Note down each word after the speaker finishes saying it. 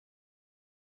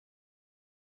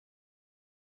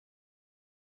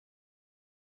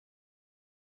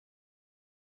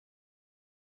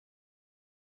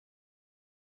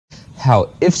how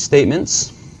if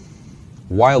statements,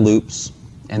 while loops,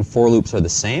 and for loops are the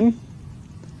same,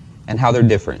 and how they're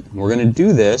different. We're going to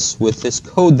do this with this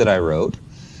code that I wrote.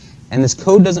 And this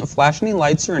code doesn't flash any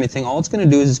lights or anything. All it's going to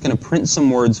do is it's going to print some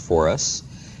words for us.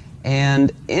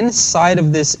 And inside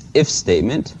of this if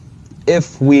statement,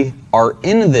 if we are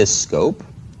in this scope,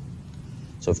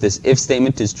 so if this if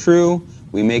statement is true,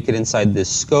 we make it inside this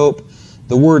scope,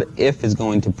 the word if is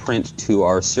going to print to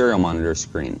our serial monitor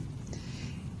screen.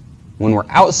 When we're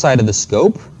outside of the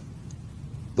scope,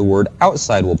 the word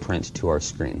outside will print to our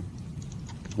screen.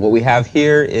 What we have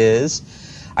here is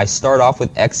I start off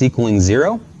with x equaling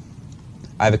 0.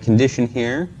 I have a condition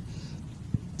here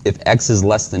if x is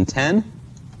less than 10.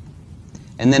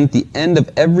 And then at the end of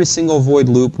every single void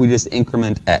loop, we just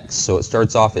increment x. So it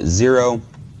starts off at 0,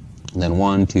 and then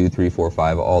 1, 2, 3, 4,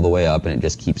 5, all the way up, and it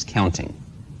just keeps counting.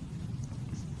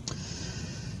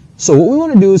 So what we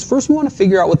want to do is first we want to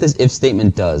figure out what this if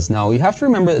statement does. Now you have to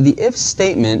remember that the if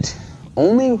statement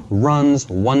only runs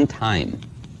one time.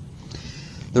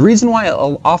 The reason why it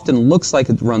often looks like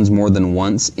it runs more than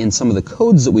once in some of the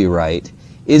codes that we write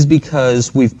is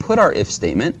because we've put our if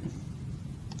statement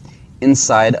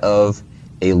inside of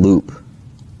a loop.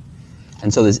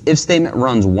 And so this if statement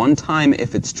runs one time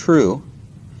if it's true,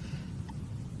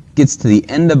 gets to the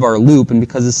end of our loop, and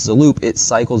because this is a loop, it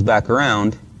cycles back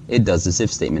around, it does this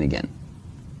if statement again.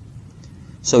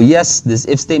 So yes, this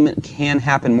if statement can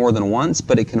happen more than once,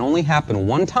 but it can only happen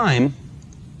one time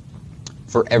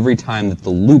for every time that the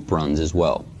loop runs as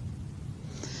well.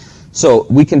 So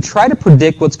we can try to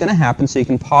predict what's going to happen, so you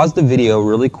can pause the video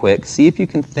really quick, see if you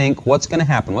can think what's going to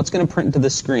happen, what's going to print to the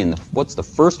screen, what's the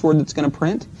first word that's going to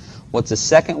print, what's the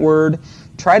second word.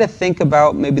 Try to think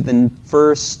about maybe the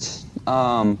first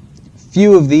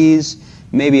few of these,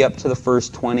 maybe up to the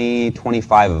first 20,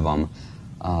 25 of them.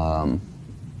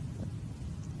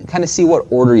 Kind of see what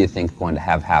order you think is going to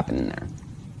have happen in there.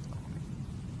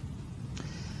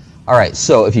 All right,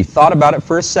 so if you thought about it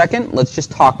for a second, let's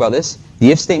just talk about this.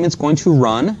 The if statement's going to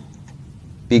run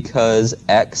because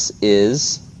x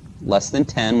is less than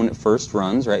 10 when it first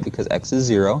runs, right? Because x is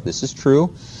 0. This is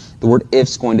true. The word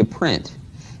if's going to print,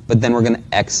 but then we're going to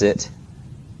exit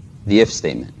the if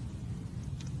statement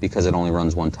because it only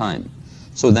runs one time.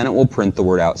 So then it will print the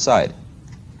word outside.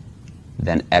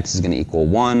 Then x is going to equal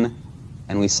 1,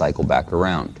 and we cycle back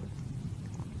around.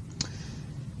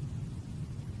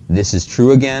 This is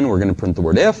true again. We're going to print the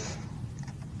word if,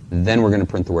 then we're going to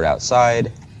print the word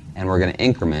outside, and we're going to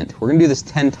increment. We're going to do this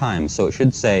 10 times, so it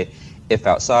should say if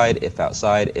outside, if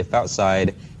outside, if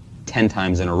outside, 10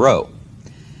 times in a row.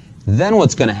 Then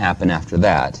what's going to happen after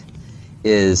that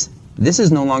is this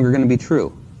is no longer going to be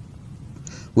true,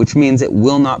 which means it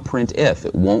will not print if.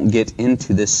 It won't get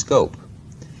into this scope.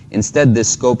 Instead,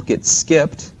 this scope gets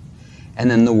skipped,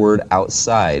 and then the word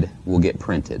outside will get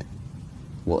printed.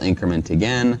 We'll increment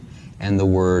again, and the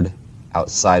word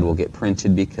outside will get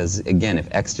printed because, again, if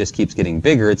x just keeps getting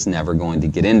bigger, it's never going to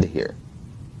get into here.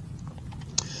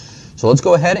 So let's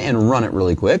go ahead and run it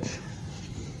really quick.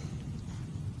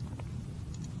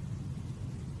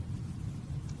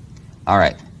 All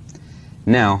right.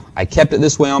 Now, I kept it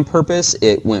this way on purpose.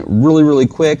 It went really, really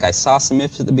quick. I saw some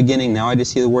ifs at the beginning. Now I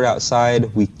just see the word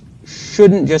outside. We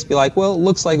shouldn't just be like, well, it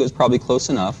looks like it was probably close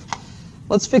enough.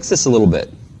 Let's fix this a little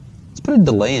bit. Let's put a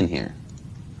delay in here.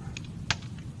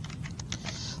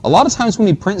 A lot of times when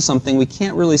we print something, we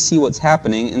can't really see what's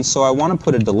happening, and so I want to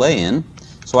put a delay in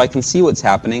so I can see what's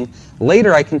happening.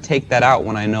 Later, I can take that out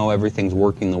when I know everything's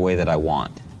working the way that I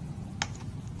want.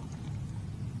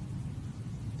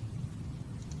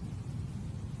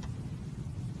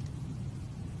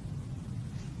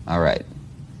 All right,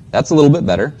 that's a little bit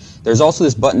better. There's also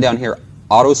this button down here,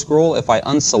 auto scroll. If I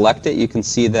unselect it, you can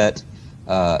see that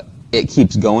it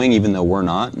keeps going even though we're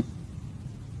not.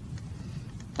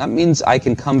 That means I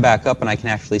can come back up and I can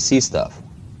actually see stuff.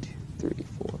 1, 2, 3,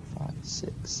 4, 5,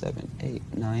 6, 7,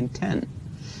 8, 9, 10.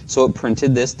 So it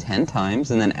printed this 10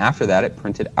 times, and then after that it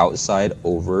printed outside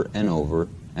over and over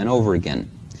and over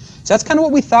again. So that's kind of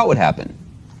what we thought would happen.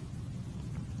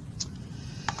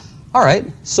 All right,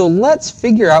 so let's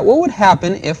figure out what would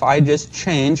happen if I just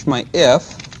changed my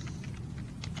if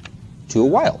to a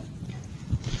while.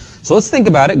 So let's think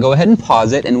about it. Go ahead and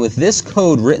pause it, and with this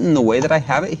code written the way that I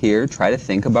have it here, try to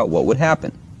think about what would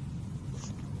happen.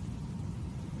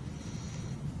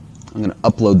 I'm going to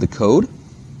upload the code.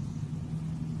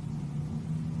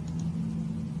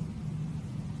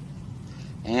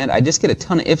 And I just get a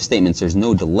ton of if statements. There's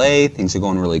no delay. Things are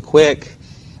going really quick.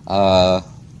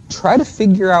 Try to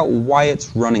figure out why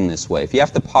it's running this way. If you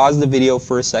have to pause the video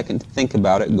for a second to think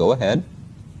about it, go ahead.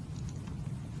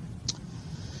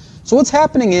 So what's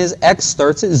happening is x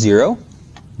starts at 0.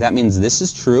 That means this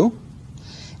is true.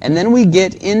 And then we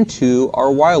get into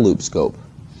our while loop scope.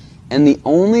 And the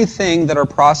only thing that our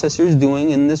processor is doing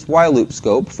in this while loop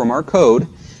scope from our code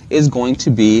is going to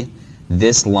be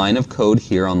this line of code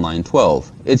here on line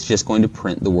 12. It's just going to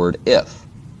print the word if.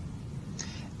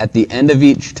 At the end of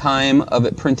each time of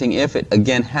it printing if, it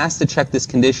again has to check this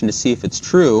condition to see if it's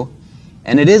true.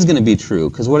 And it is going to be true,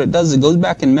 because what it does is it goes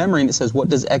back in memory and it says, what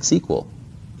does x equal?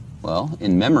 Well,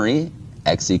 in memory,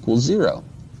 x equals 0.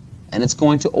 And it's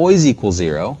going to always equal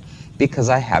 0 because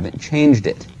I haven't changed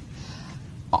it.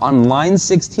 On line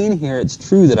 16 here, it's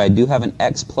true that I do have an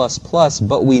x++,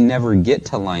 but we never get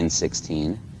to line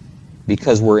 16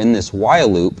 because we're in this while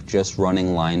loop just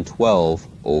running line 12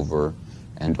 over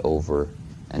and over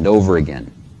and over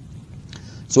again.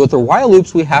 So with our while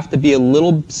loops, we have to be a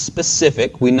little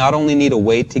specific. We not only need a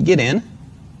way to get in,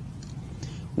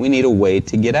 we need a way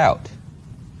to get out.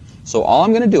 So all I'm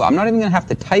going to do, I'm not even going to have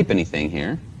to type anything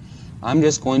here. I'm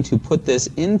just going to put this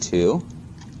into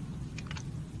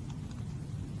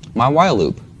my while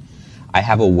loop. I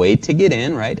have a way to get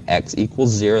in, right? X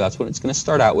equals 0, that's what it's going to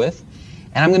start out with.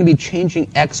 And I'm going to be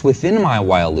changing x within my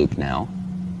while loop now,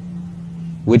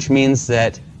 which means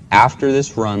that after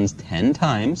this runs 10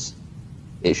 times,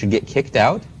 it should get kicked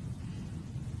out,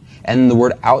 and the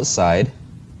word outside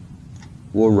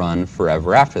will run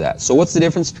forever after that. So what's the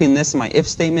difference between this and my if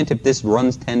statement if this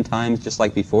runs 10 times just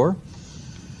like before?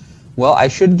 Well, I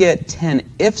should get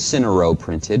 10 ifs in a row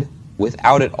printed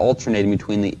without it alternating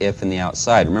between the if and the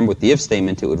outside. Remember, with the if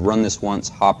statement, it would run this once,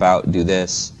 hop out, do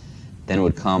this, then it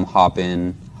would come, hop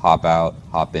in, hop out,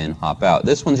 hop in, hop out.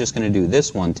 This one's just going to do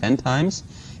this one 10 times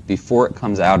before it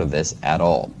comes out of this at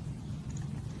all.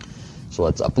 So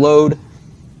let's upload.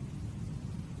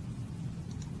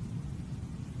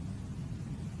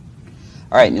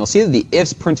 All right, and you'll see that the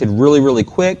ifs printed really, really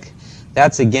quick.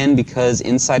 That's again because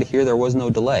inside of here there was no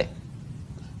delay.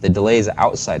 The delay is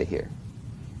outside of here.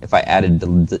 If I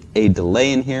added a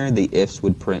delay in here, the ifs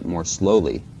would print more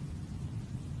slowly.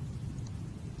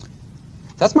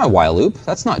 That's my while loop.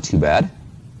 That's not too bad.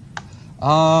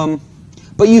 But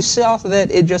you saw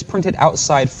that it just printed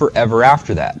outside forever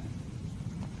after that.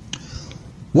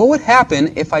 What would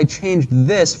happen if I changed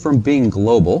this from being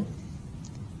global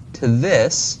to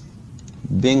this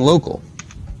being local?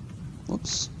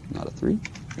 Whoops, not a 3.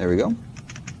 There we go.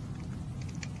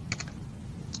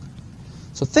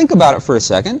 So think about it for a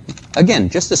second. Again,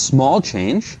 just a small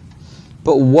change,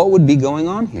 but what would be going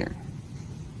on here?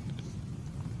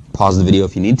 Pause the video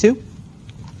if you need to.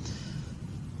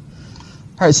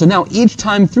 All right, so now each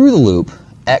time through the loop,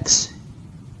 x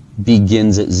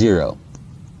begins at 0.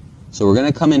 So we're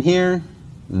going to come in here.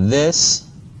 This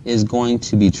is going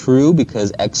to be true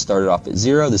because x started off at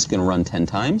 0. This is going to run 10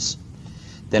 times.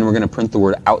 Then we're going to print the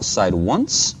word outside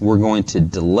once. We're going to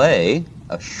delay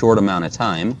a short amount of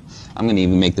time. I'm going to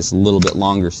even make this a little bit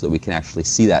longer so that we can actually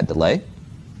see that delay.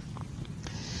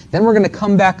 Then we're going to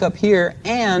come back up here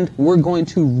and we're going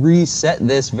to reset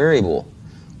this variable.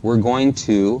 We're going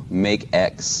to make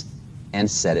x and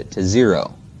set it to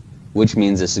 0, which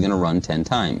means this is going to run 10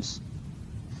 times.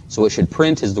 So what should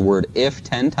print is the word if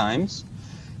 10 times,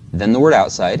 then the word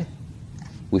outside.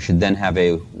 We should then have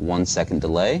a 1 second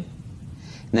delay.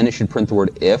 And then it should print the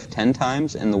word if 10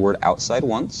 times and the word outside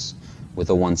once with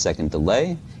a 1 second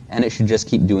delay. And it should just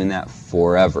keep doing that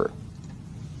forever.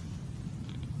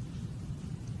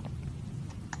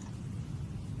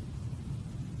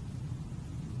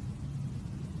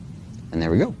 And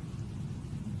there we go.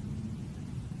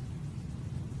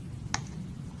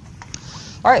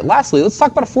 All right, lastly, let's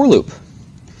talk about a for loop.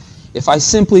 If I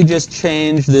simply just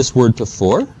change this word to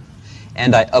for,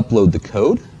 and I upload the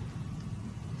code,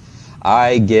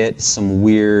 I get some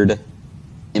weird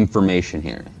information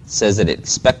here. It says that it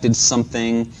expected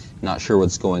something, not sure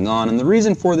what's going on, and the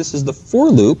reason for this is the for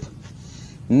loop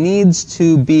needs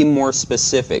to be more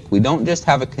specific. We don't just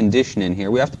have a condition in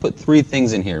here. We have to put 3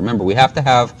 things in here. Remember, we have to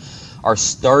have our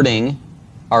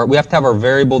we have to have our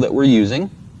variable that we're using,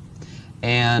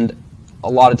 and a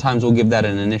lot of times we'll give that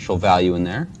an initial value in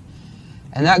there.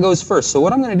 And that goes first. So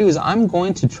what I'm going to do is I'm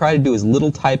going to try to do as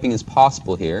little typing as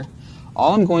possible here.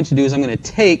 All I'm going to do is I'm going to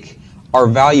take our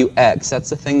value x,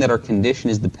 that's the thing that our condition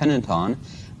is dependent on, and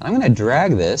I'm going to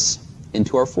drag this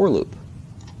into our for loop.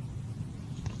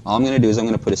 All I'm going to do is I'm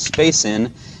going to put a space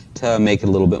in to make it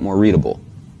a little bit more readable.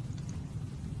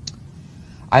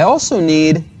 I also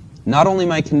need not only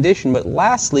my condition, but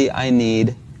lastly I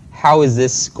need how is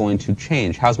this going to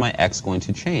change? How's my x going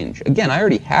to change? Again, I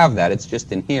already have that, it's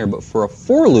just in here, but for a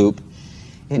for loop,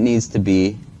 it needs to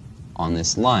be on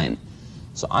this line.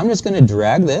 So I'm just going to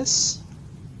drag this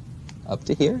up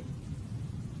to here,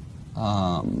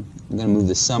 I'm going to move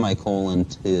the semicolon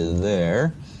to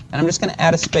there, and I'm just going to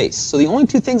add a space. So the only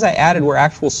two things I added were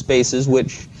actual spaces,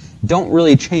 which don't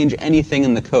really change anything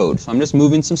in the code. So I'm just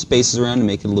moving some spaces around to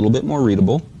make it a little bit more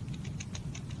readable.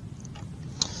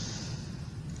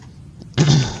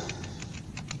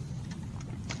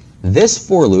 This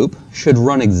for loop should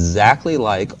run exactly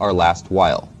like our last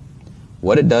while.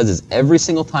 What it does is every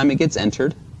single time it gets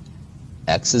entered,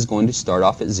 x is going to start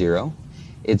off at 0.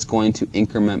 It's going to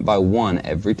increment by 1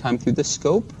 every time through the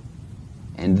scope,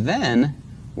 and then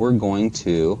we're going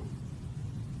to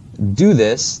do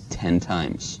this 10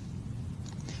 times.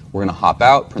 We're going to hop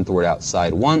out, print the word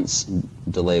outside once,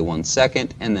 delay 1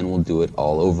 second, and then we'll do it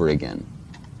all over again.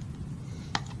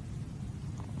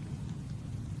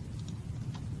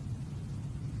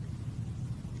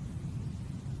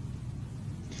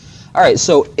 All right,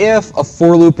 so if a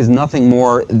for loop is nothing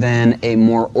more than a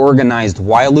more organized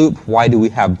while loop, why do we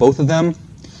have both of them?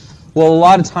 Well, a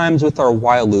lot of times with our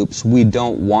while loops, we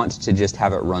don't want to just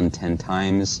have it run 10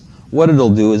 times. What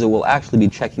it'll do is it will actually be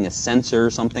checking a sensor or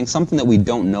something that we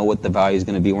don't know what the value is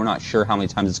going to be. We're not sure how many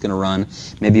times it's going to run.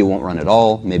 Maybe it won't run at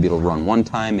all. Maybe it'll run 1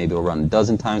 time. Maybe it'll run a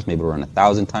dozen times. Maybe it'll run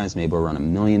 1,000 times. Maybe it'll run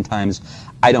 1,000,000 times.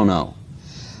 I don't know.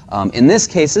 In this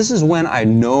case, this is when I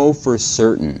know for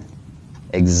certain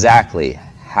exactly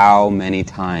how many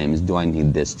times do I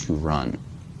need this to run.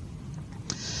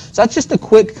 So that's just a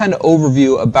quick kind of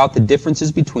overview about the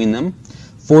differences between them.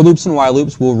 For loops and while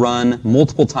loops will run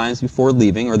multiple times before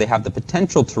leaving, or they have the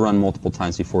potential to run multiple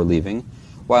times before leaving,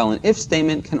 while an if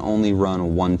statement can only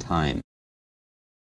run 1 time.